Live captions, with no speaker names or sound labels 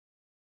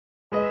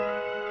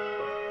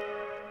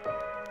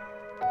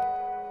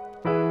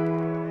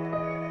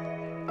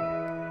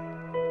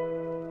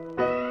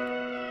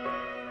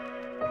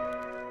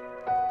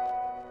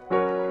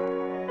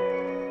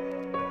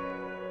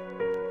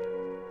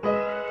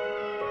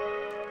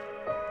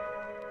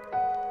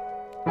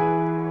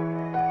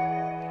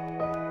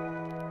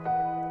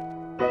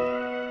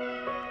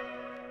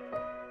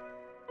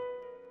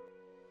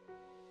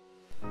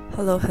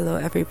Hello,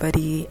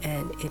 everybody,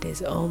 and it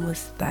is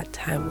almost that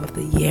time of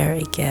the year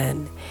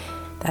again.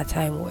 That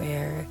time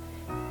where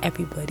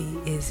everybody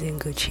is in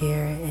good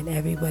cheer and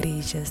everybody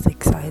is just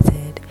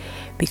excited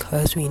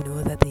because we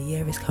know that the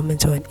year is coming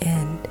to an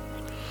end.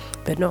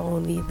 But not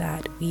only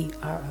that, we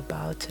are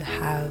about to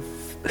have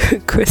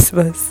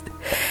Christmas,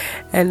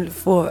 and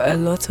for a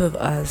lot of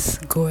us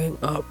growing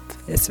up,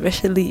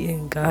 especially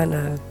in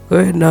Ghana,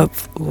 growing up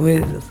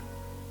with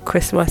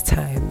Christmas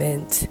time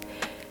meant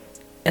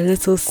a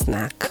little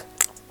snack.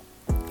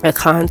 I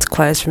can't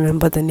quite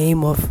remember the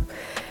name of,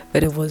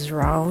 but it was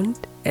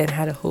round and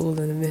had a hole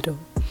in the middle.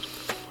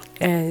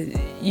 And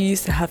you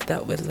used to have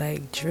that with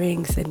like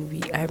drinks,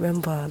 and I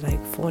remember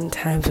like fun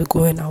times of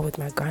going out with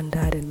my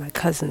granddad and my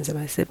cousins and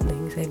my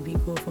siblings, and we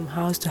go from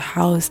house to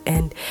house,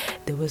 and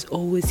there was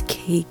always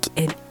cake.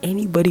 And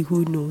anybody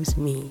who knows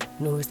me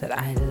knows that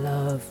I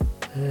love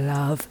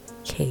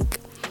cake.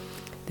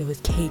 There was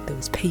cake, there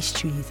was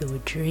pastries, there were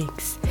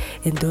drinks.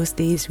 In those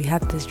days, we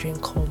had this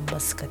drink called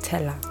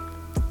muscatella.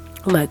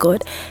 Oh my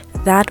god,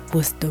 that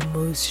was the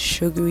most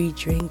sugary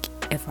drink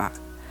ever.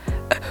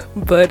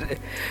 But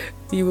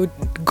we would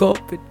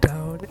gulp it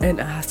down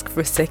and ask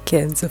for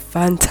seconds of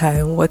Fanta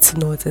and what's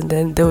not. And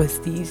then there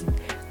was these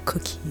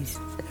cookies,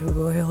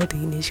 royal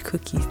Danish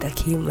cookies that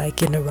came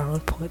like in a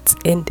round pot.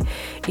 And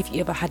if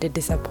you ever had a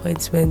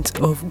disappointment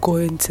of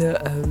going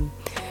to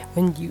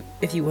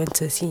if you went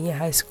to senior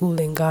high school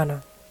in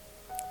Ghana,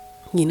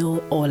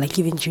 or like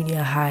even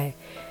junior high,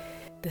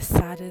 the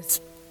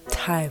saddest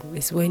time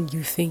is when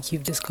you think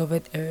you've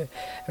discovered a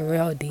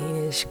real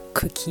Danish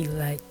cookie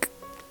like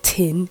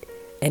tin,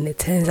 and it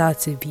turns out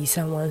to be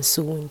someone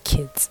sewing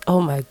kids.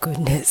 Oh my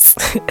goodness.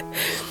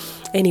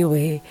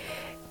 Anyway,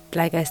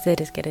 like I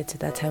said, it's getting to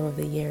that time of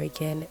the year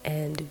again,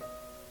 and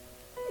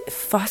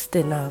fast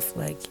enough,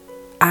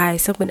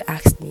 someone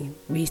asked me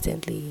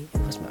recently,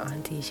 it was my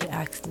auntie, she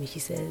asked me, she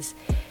says,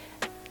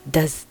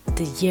 does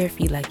the year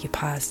feel like it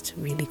passed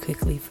really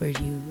quickly for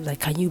you? Like,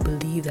 can you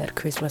believe that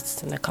Christmas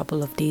is in a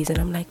couple of days? And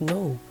I'm like,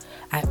 no,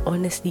 I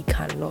honestly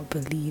cannot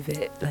believe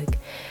it. Like,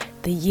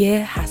 the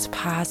year has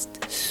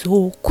passed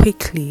so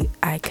quickly.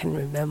 I can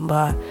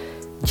remember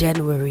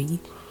January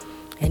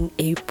and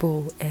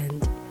April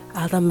and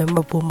other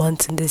memorable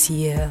months in this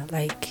year,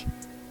 like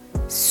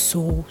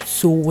so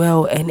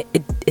well. And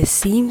it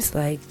seems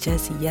like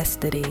just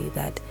yesterday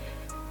that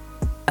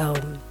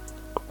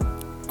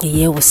the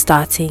year was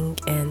starting,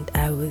 and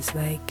I was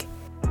like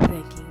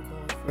thanking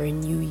God for a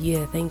new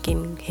year,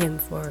 thanking him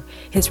for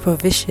his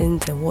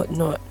provisions and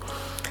whatnot.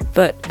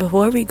 But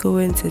before we go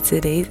into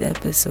today's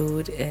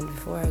episode, and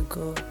before I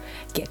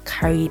get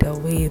carried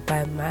away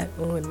by my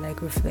own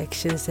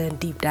reflections and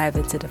deep dive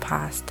into the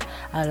past,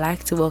 I'd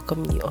like to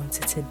welcome you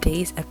onto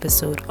today's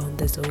episode on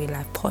the Zoe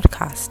Life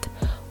Podcast,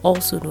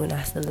 also known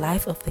as the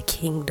Life of the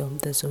Kingdom,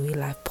 the Zoe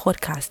Life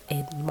Podcast.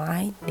 And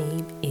my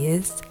name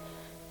is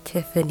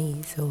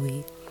Tiffany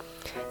Zoe.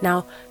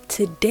 Now,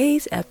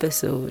 today's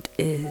episode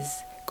is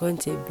going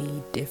to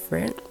be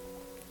different.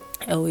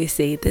 I always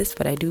say this,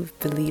 but I do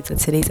believe that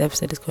today's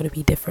episode is going to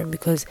be different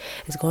because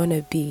it's going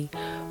to be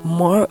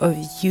more of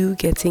you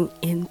getting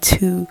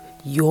into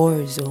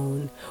your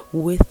zone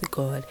with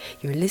God.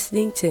 You're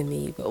listening to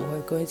me, but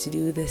we're going to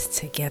do this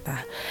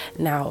together.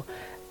 Now,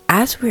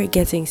 as we're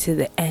getting to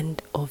the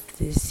end of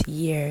this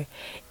year,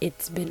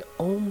 it's been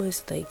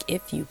almost like,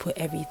 if you put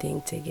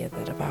everything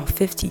together, about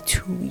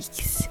 52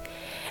 weeks.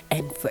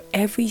 And for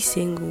every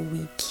single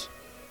week,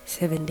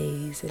 7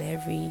 days, and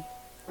every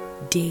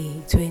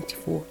day,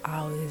 24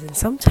 hours. And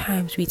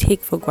sometimes we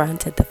take for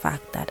granted the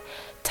fact that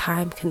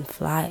time can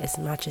fly as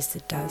much as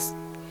it does.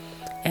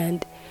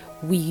 And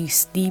we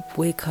sleep,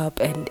 wake up,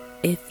 and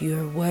if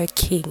you're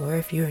working or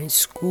if you're in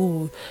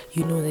school,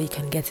 you know that you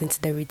can get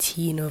into the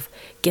routine of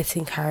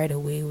getting carried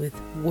away with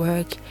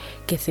work,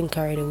 getting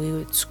carried away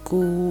with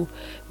school.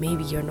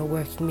 Maybe you're not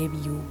working, maybe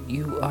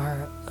you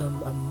are a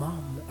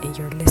mom and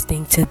you're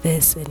listening to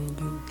this and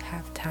you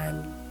have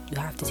time, you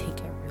have to take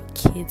care of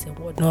your kids and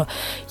whatnot.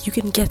 You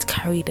can get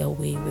carried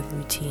away with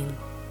routine.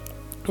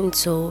 And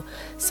so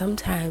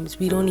sometimes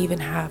we don't even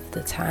have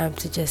the time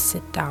to just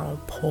sit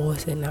down,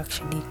 pause, and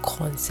actually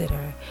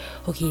consider,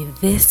 okay,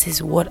 this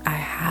is what I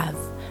have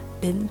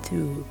been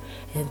through,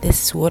 and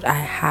this is what I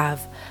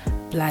have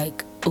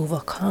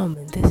overcome,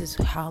 and this is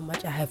how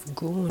much I have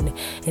grown,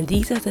 and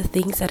these are the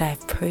things that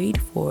I've prayed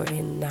for,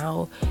 and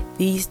now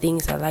these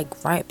things are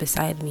right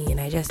beside me, and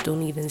I just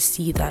don't even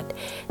see that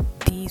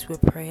these were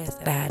prayers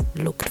that I had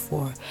looked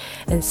for.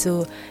 And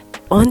so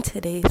on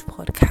today's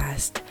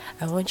podcast,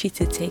 I want you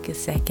to take a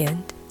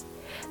second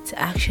to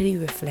actually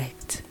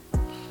reflect,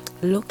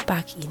 look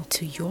back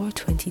into your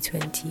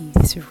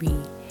 2023,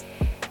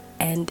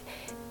 and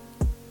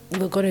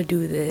we're going to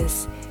do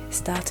this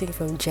starting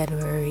from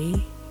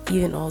January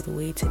even all the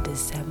way to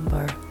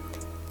December.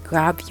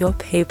 Grab your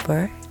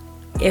paper,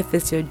 if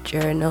it's your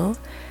journal,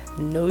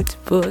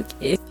 notebook,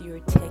 if you're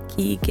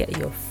techie, get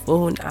your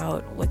phone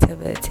out,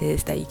 whatever it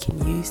is that you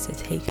can use to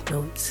take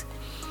notes.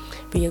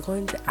 But you're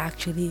going to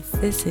actually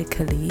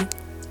physically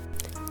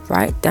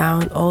write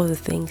down all the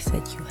things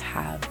that you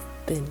have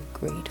been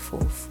grateful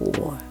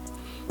for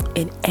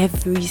in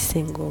every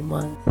single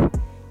month.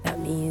 That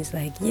means,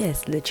 like,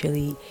 yes,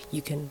 literally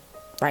you can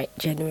write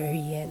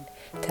January and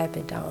type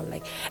it down.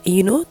 Like, and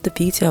you know, the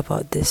beauty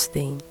about this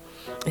thing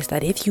is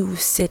that if you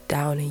sit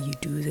down and you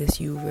do this,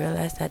 you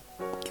realize that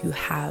you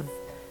have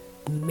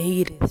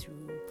made it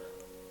through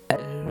a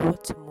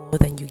lot more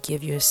than you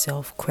give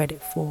yourself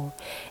credit for,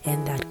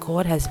 and that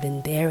God has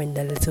been there in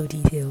the little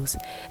details.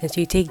 And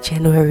so you take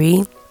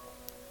January,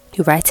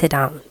 you write it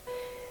down.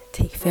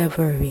 Take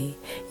February,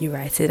 you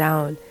write it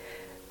down,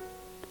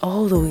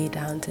 all the way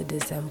down to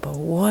December.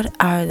 What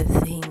are the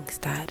things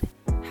that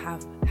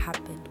have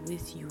happened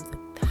with you,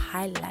 the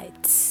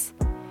highlights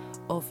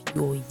of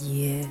your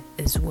year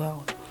as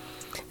well?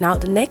 Now,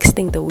 the next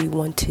thing that we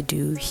want to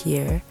do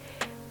here,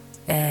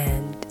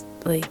 and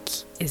like,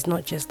 it's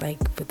not just like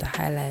with the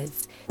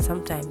highlights.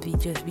 Sometimes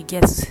we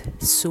get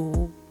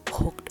so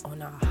hooked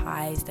on our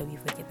highs that we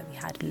forget that we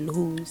had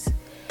lows.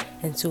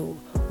 And so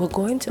we're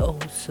going to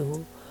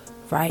also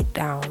write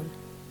down,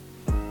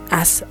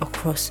 as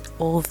across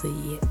all the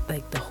year,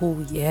 like the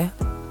whole year,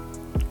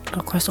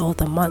 across all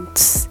the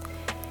months,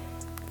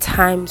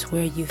 times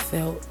where you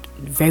felt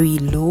very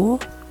low,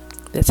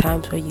 the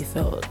times where you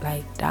felt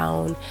like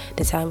down,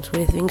 the times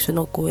where things were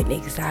not going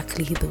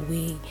exactly the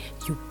way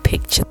you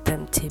pictured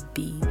them to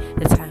be,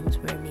 the times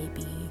where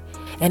maybe,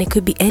 and it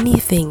could be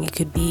anything. It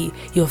could be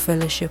your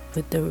fellowship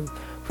with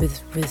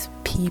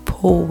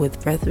people,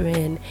 with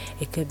brethren.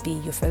 It could be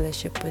your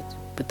fellowship with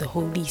the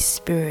Holy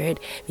Spirit.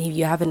 Maybe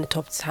you're having a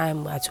tough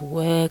time at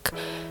work,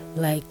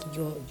 like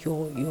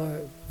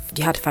you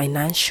had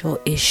financial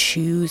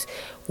issues,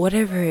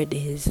 whatever it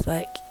is.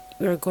 Like,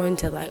 we're going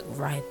to like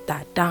write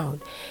that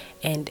down.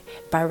 And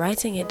by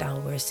writing it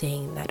down, we're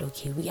saying that,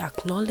 okay, we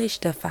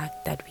acknowledge the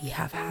fact that we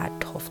have had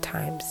tough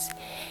times,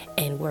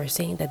 and we're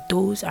saying that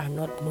those are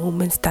not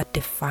moments that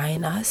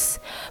define us,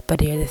 but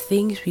they are the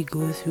things we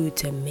go through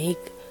to make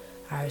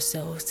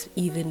ourselves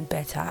even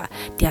better.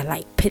 They are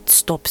like pit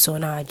stops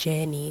on our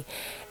journey.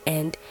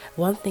 And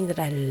one thing that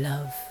I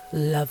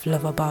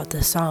love about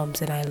the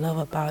Psalms, and I love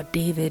about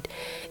David,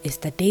 is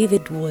that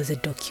David was a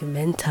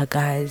documenter,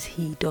 guys.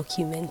 He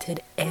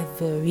documented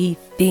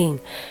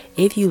everything.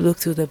 If you look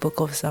through the book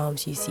of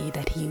Psalms, you see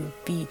that he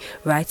would be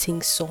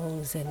writing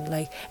songs, and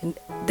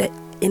that,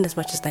 in as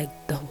much as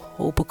like the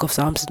whole book of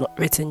Psalms is not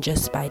written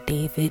just by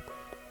David.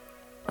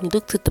 You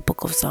look at the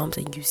book of Psalms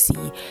and you see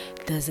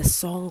there's a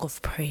song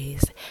of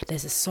praise,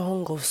 there's a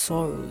song of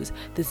sorrows,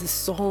 there's a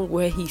song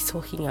where he's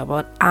talking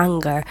about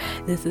anger,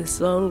 there's a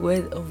song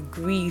of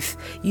grief.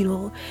 You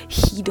know,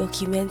 he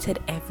documented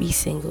every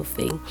single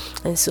thing.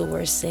 And so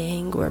we're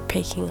saying we're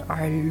picking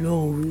our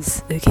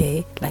lows,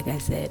 okay? Like I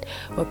said,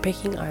 we're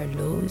picking our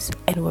lows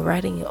and we're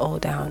writing it all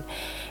down.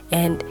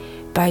 And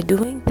by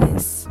doing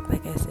this,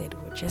 like I said,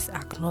 we're just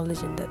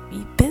acknowledging that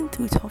we've been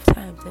through tough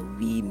times and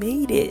we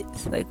made it.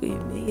 Like, we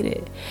made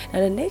it.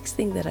 And the next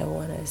thing that I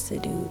want us to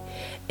do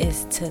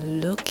is to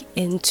look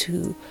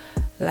into,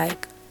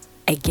 like,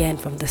 again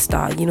from the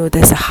start. You know,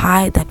 there's a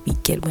high that we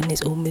get when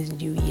it's almost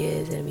New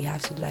Year's, and we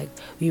have to, like,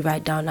 we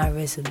write down our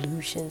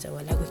resolutions, and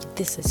we're like, okay,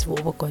 this is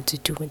what we're going to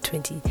do in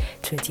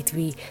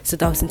 2023. So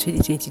that was in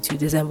 2022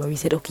 December. We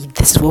said, okay,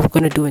 this is what we're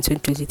going to do in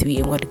 2023,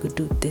 and we're going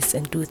to do this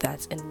and do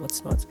that and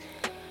what's not.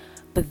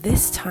 But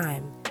this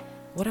time,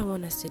 what I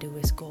want us to do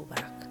is go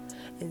back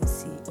and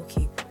see,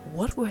 okay,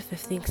 what were the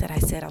things that I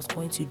said I was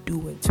going to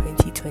do in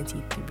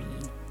 2023,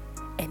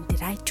 and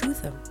did I do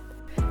them?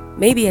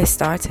 Maybe I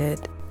started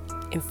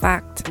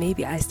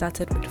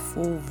with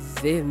full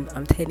vim.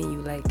 I'm telling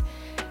you, like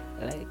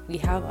we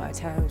have our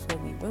times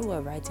when we're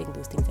writing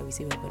those things that we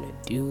say we're going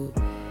to do,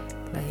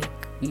 like,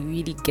 we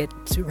really get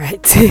to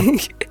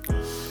writing.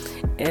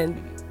 And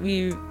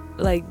we,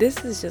 like,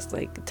 this is just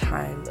like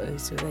time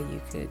so that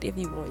you could, if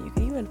you want, you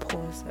can even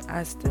pause and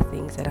ask the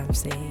things that I'm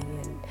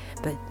saying,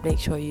 but make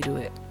sure you do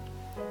it.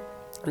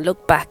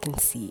 Look back and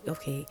see,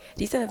 okay,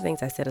 these are the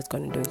things I said I was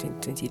going to do in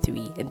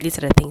 2023, and these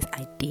are the things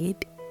I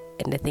did,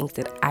 and the things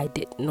that I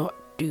did not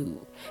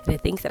do, and the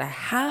things that I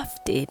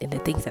half did, and the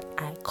things that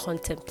I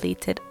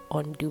contemplated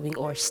on doing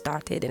or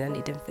started and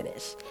I didn't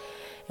finish.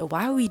 And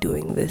why are we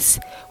doing this?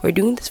 We're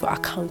doing this for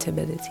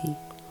accountability.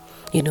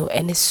 You know,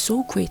 and it's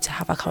so great to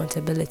have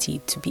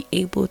accountability, to be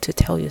able to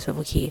tell yourself,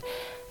 okay,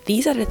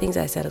 these are the things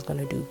I said I was going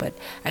to do, but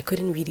I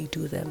couldn't really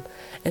do them.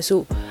 And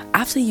so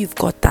after you've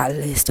got that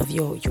list of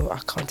your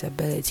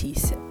accountability,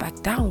 sit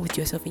back down with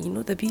yourself. And you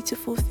know, the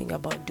beautiful thing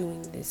about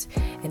doing this,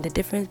 and the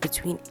difference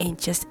between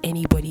just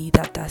anybody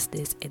that does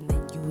this and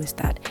then you, is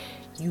that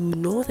you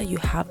know that you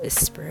have a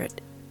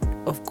spirit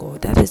of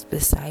God that is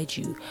beside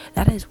you,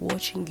 that is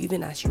watching you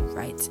even as you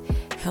write,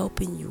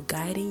 helping you,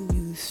 guiding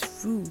you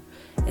through.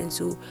 And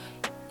so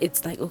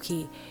it's like,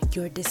 okay,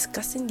 you're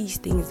discussing these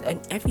things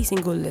on every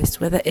single list,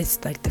 whether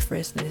it's like the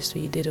first list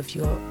where you did of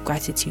your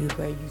gratitude,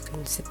 where you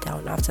can sit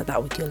down after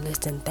that with your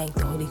list and thank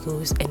the Holy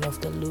Ghost, and of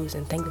the lows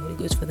and thank the Holy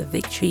Ghost for the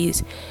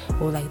victories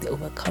or like the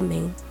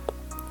overcoming.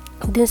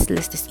 This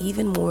list is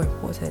even more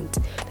important,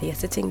 that you're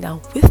sitting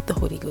down with the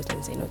Holy Ghost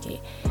and saying,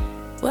 okay,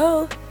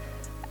 well,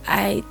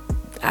 I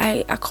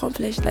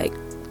accomplished like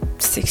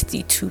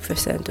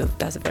 62% of,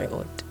 that's a very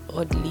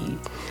oddly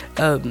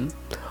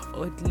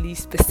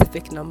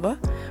specific number,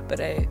 but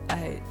I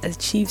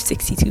achieved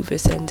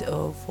 62%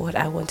 of what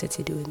I wanted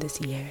to do in this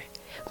year.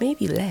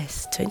 Maybe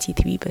less,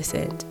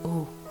 23%.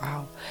 Oh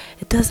wow,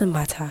 it doesn't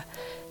matter.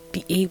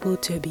 Be able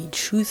to be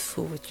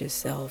truthful with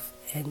yourself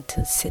and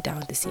to sit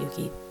down to see,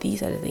 okay,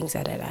 these are the things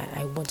that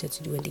I wanted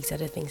to do, and these are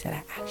the things that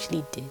I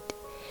actually did.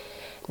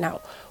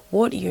 Now,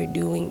 what you're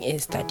doing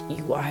is that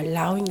you are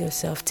allowing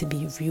yourself to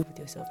be real with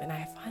yourself. And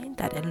I find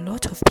that a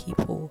lot of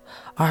people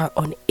are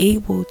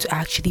unable to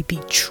actually be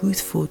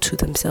truthful to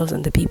themselves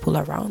and the people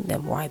around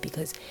them. Why?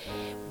 Because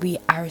we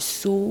are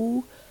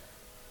so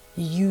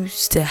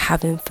used to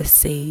having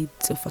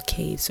facades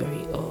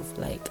of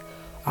like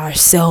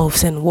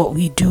ourselves and what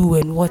we do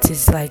and what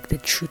is like the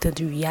truth and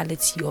the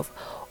reality of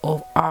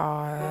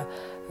our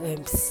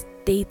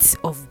states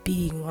of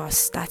being, our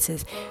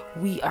status.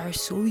 We are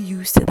so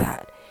used to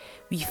that.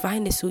 We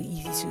find it so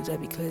easy to do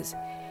that, because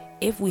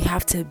if we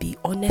have to be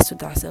honest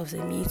with ourselves,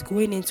 it means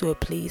going into a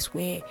place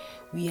where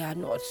we are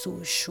not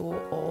so sure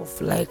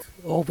of, like,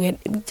 or we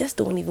just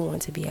don't even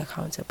want to be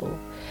accountable.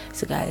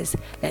 So guys,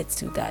 let's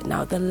do that.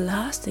 Now, the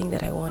last thing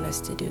that I want us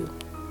to do,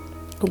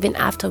 even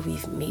after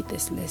we've made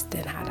this list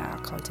and had our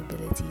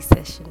accountability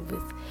session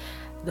with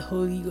the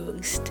Holy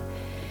Ghost,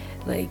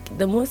 like,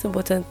 the most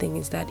important thing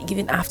is that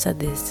even after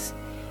this,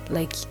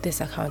 like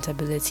this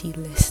accountability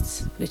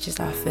list, which is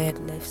our third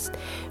list,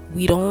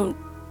 we don't,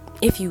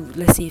 if you,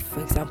 let's say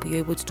for example, you're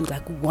able to do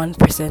like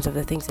 1% of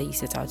the things that you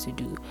set out to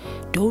do,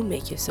 don't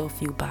make yourself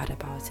feel bad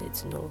about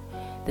it. No,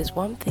 there's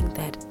one thing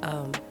that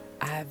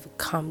I've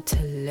come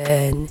to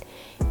learn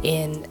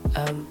in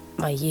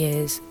my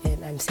years,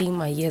 and I'm saying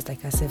my years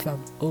like as if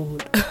I'm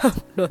old.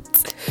 I'm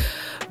not,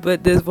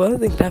 but there's one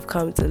thing that I've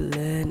come to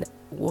learn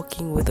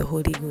walking with the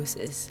Holy Ghost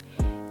is,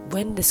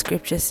 when the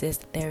scripture says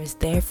there is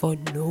therefore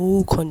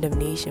no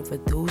condemnation for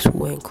those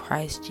who are in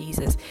Christ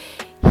Jesus,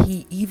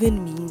 he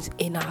even means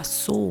in our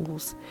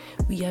souls.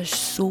 We are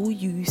so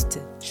used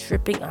to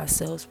tripping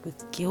ourselves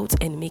with guilt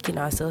and making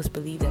ourselves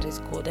believe that it's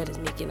God that is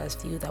making us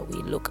feel that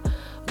way. Look,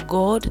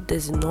 God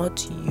does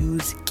not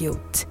use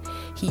guilt.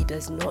 He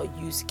does not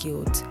use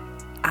guilt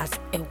as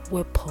a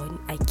weapon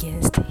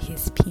against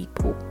his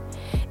people.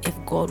 If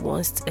God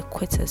wants to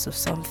acquit us of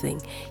something,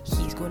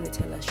 he's going to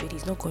tell us straight.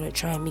 He's not going to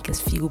try and make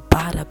us feel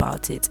bad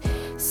about it.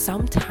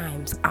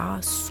 Sometimes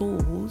our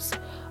souls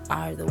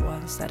are the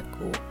ones that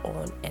go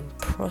on and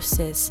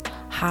process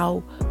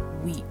how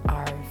we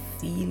are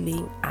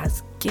feeling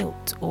as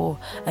guilt, or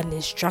an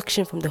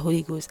instruction from the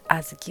Holy Ghost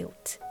as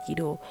guilt,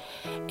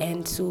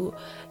 and so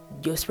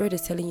your spirit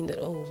is telling you that,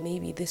 oh,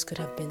 maybe this could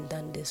have been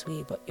done this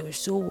way, but your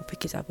soul will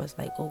pick it up as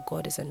like, oh,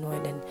 God is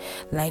annoyed, and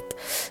like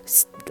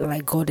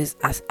God is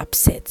as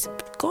upset.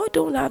 God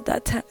don't have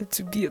that time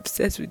to be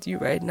upset with you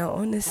right now.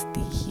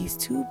 Honestly, he's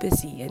too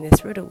busy, and the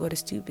Spirit of God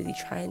is too busy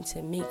trying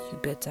to make you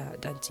better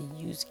than to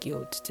use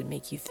guilt to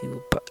make you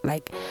feel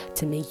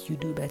to make you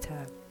do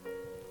better.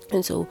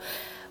 And so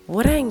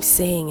what I'm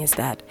saying is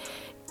that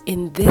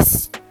in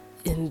this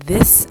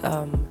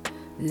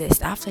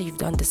list, after you've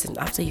done this and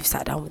after you've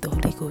sat down with the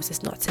Holy Ghost,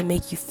 it's not to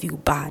make you feel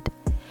bad,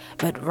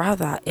 but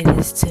rather it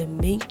is to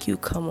make you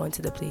come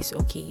onto the place,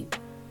 okay,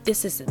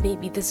 this is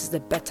the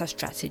better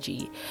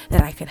strategy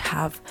that I could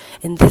have,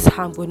 and this is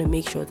how I'm going to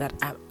make sure that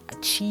I'm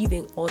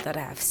achieving all that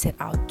I have set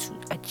out to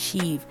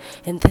achieve,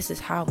 and this is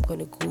how I'm going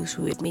to go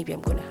through it. Maybe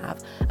I'm going to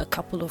have a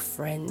couple of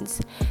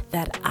friends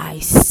that I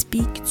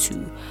speak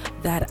to,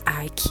 that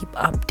I keep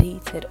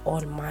updated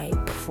on my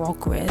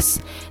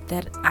progress,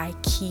 that I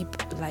keep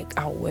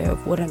aware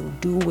of what I'm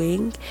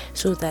doing,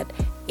 so that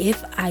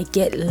if I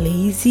get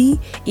lazy,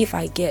 if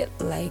I get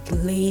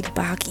laid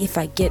back, if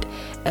I get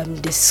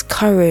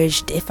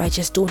discouraged, if I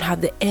just don't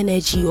have the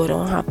energy or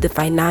don't have the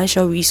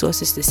financial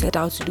resources to set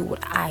out to do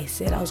what I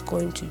said I was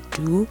going to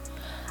do,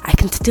 I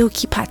can still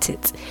keep at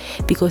it,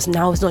 because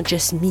now it's not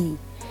just me.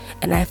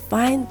 And I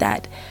find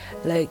that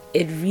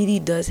it really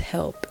does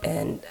help.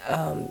 And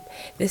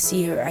this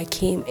year I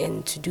came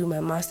in to do my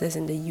master's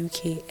in the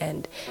UK,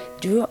 and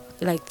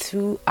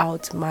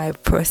throughout my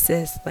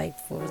process,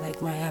 for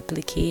my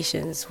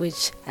applications,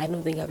 which I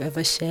don't think I've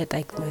ever shared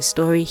my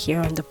story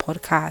here on the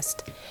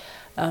podcast,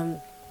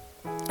 there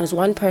was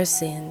one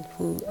person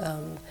who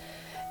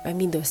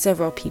there were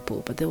several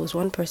people, but there was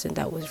one person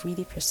that was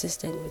really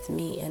persistent with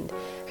me, and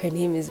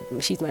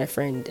she's my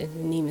friend, and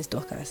her name is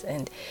Dorcas,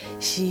 and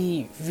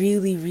she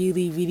really,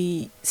 really,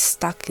 really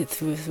stuck it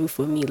through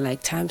for me.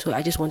 Times where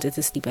I just wanted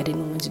to sleep, I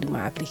didn't want to do my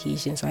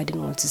application, so I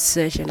didn't want to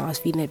search, and I was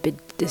feeling a bit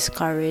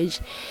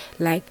discouraged.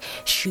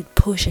 She'd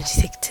push, and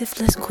she's like, Tiff,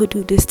 let's go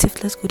do this,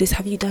 Tiff, let's go this,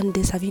 have you done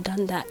this, have you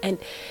done that? And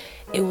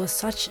it was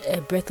such a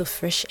breath of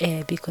fresh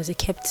air, because it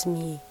kept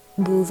me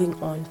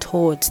moving on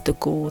towards the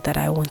goal that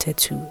I wanted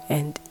to,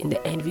 and in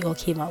the end we all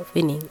came out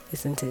winning,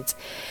 isn't it?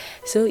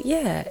 So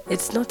yeah,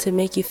 it's not to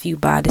make you feel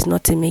bad, it's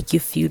not to make you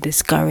feel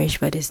discouraged,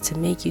 but it's to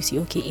make you see,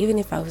 okay, even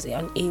if I was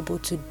unable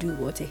to do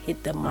or to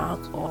hit the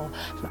mark or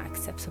my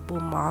acceptable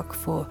mark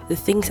for the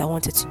things I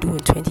wanted to do in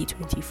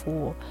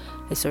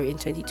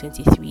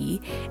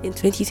 2023, in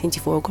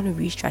 2024 we're going to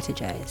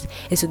re-strategize.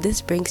 And so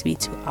this brings me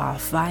to our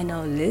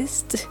final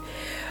list.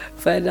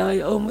 But now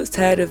you're almost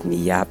tired of me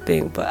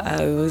yapping, but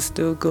I will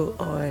still go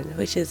on,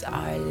 which is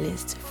our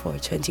list for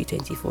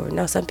 2024.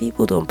 Now, some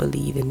people don't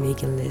believe in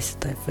making lists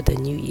for the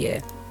new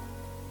year.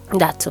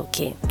 That's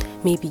okay.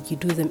 Maybe you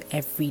do them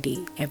every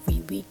day,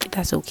 every week.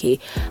 That's okay.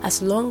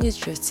 As long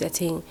as you're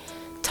setting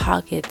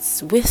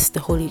targets with the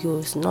Holy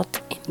Ghost, not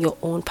in your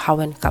own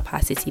power and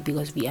capacity,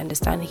 because we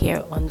understand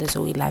here on the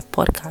Zoe Life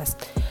podcast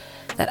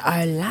that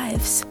our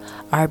lives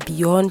are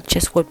beyond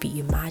just what we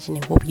imagine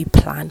and what we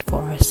plan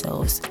for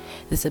ourselves.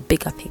 There's a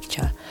bigger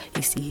picture,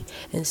 you see.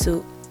 And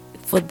so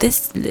for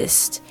this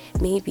list,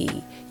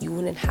 maybe you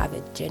wouldn't have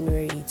it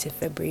January to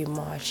February,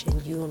 March,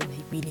 and you don't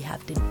really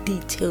have the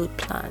detailed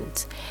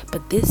plans.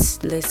 But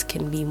this list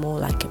can be more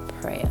like a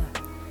prayer.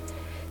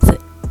 So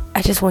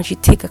I just want you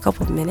to take a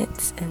couple of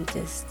minutes and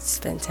just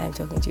spend time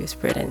talking to your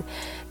spirit and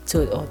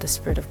or the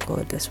Spirit of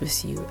God that's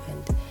with you,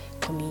 and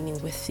communing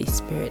with the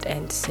Spirit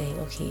and saying,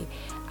 okay,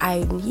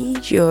 I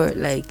need your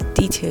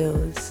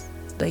detailed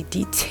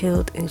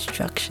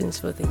instructions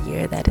for the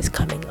year that is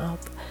coming up.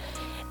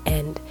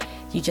 And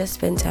you just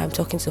spend time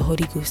talking to the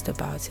Holy Ghost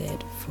about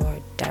it for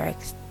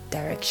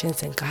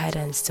directions and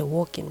guidance to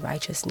walk in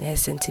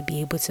righteousness and to be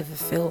able to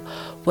fulfill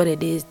what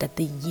it is that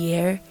the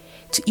year,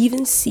 to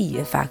even see,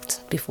 in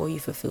fact, before you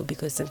fulfill,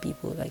 because some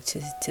people like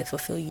to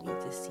fulfill, you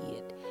need to see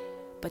it.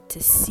 But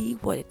to see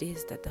what it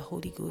is that the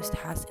Holy Ghost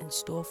has in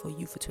store for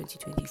you for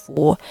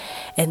 2024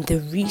 and the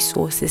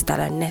resources that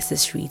are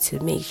necessary to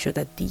make sure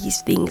that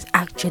these things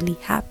actually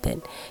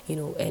happen,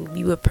 and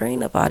we were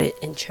praying about it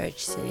in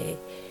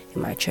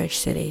my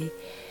church today,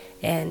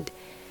 and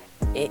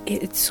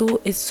it's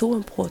so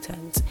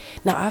important.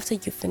 Now, after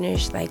you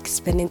finish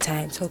spending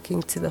time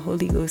talking to the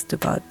Holy Ghost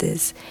about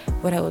this,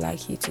 what I would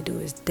like you to do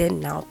is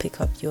then now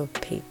pick up your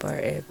paper,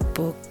 a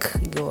book,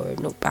 your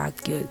notebook,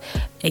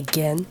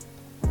 again,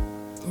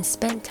 and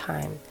spend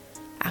time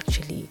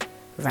actually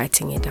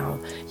writing it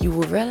down. You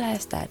will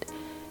realize that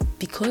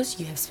because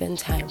you have spent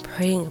time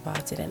praying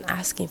about it and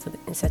asking for the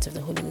insight of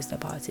the Holy Ghost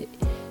about it,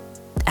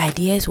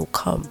 ideas will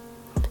come.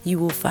 You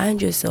will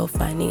find yourself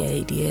finding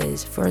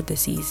ideas for the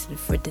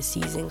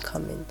season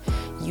coming.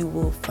 You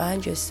will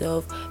find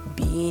yourself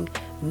being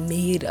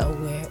made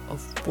aware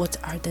of what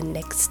are the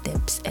next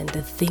steps and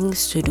the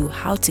things to do,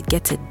 how to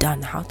get it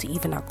done, how to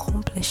even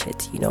accomplish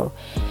it,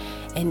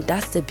 And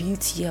that's the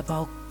beauty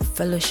about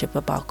fellowship,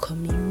 about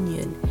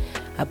communion,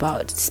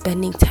 about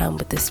spending time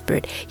with the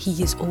Spirit.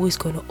 He is always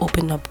going to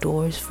open up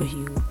doors for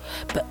you.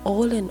 But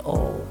all in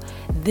all,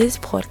 this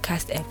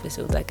podcast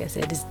episode, like I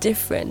said, is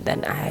different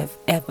than I have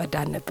ever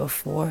done it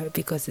before,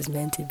 because it's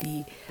meant to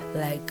be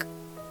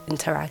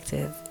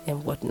interactive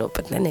and whatnot.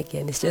 But then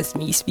again, it's just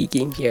me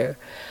speaking here.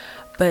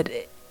 But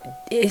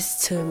is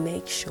to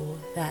make sure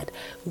that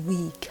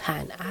we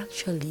can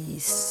actually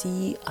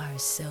see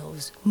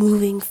ourselves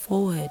moving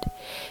forward,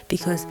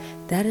 because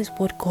that is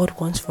what God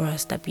wants for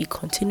us, that we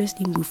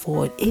continuously move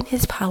forward in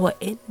His power,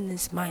 in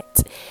His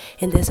might.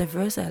 And there's a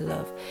verse I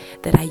love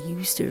that I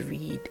used to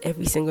read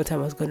every single time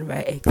I was going to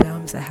write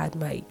exams. I had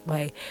my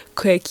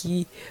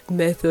quirky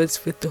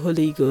methods with the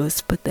Holy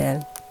Ghost, but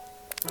then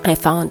I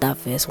found that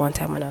verse one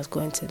time when I was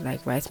going to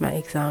write my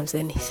exams,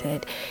 and He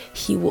said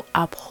He will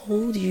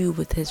uphold you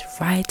with His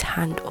right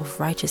hand of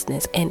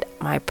righteousness. And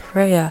my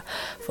prayer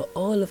for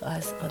all of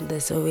us on the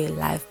Zoe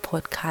Life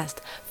podcast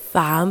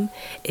fam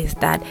is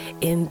that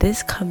in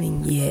this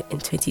coming year, in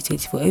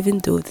 2024, even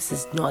though this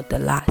is not the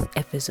last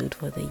episode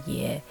for the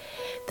year,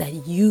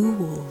 that you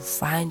will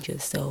find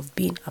yourself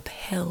being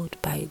upheld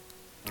by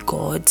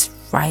God's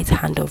right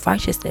hand of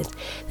righteousness,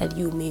 that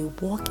you may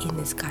walk in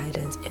His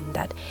guidance, and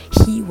that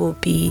He will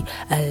be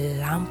a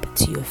lamp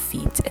to your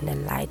feet and a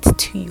light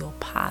to your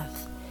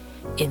path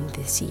in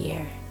this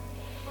year.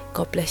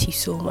 God bless you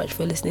so much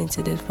for listening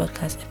to this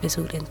podcast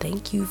episode, and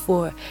thank you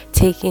for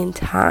taking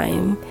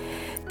time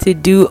to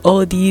do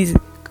all these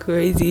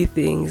crazy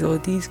things, all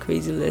these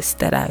crazy lists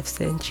that I've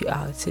sent you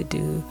out to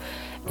do.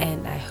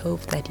 And I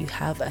hope that you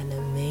have an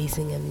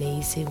amazing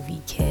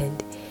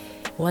weekend.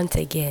 Once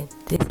again,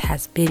 this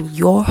has been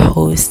your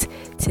host,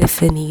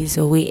 Tiffany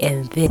Zoe,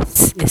 and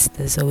this is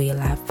the Zoe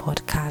Life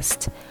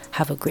podcast.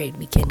 Have a great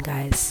weekend,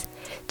 guys.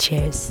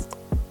 Cheers.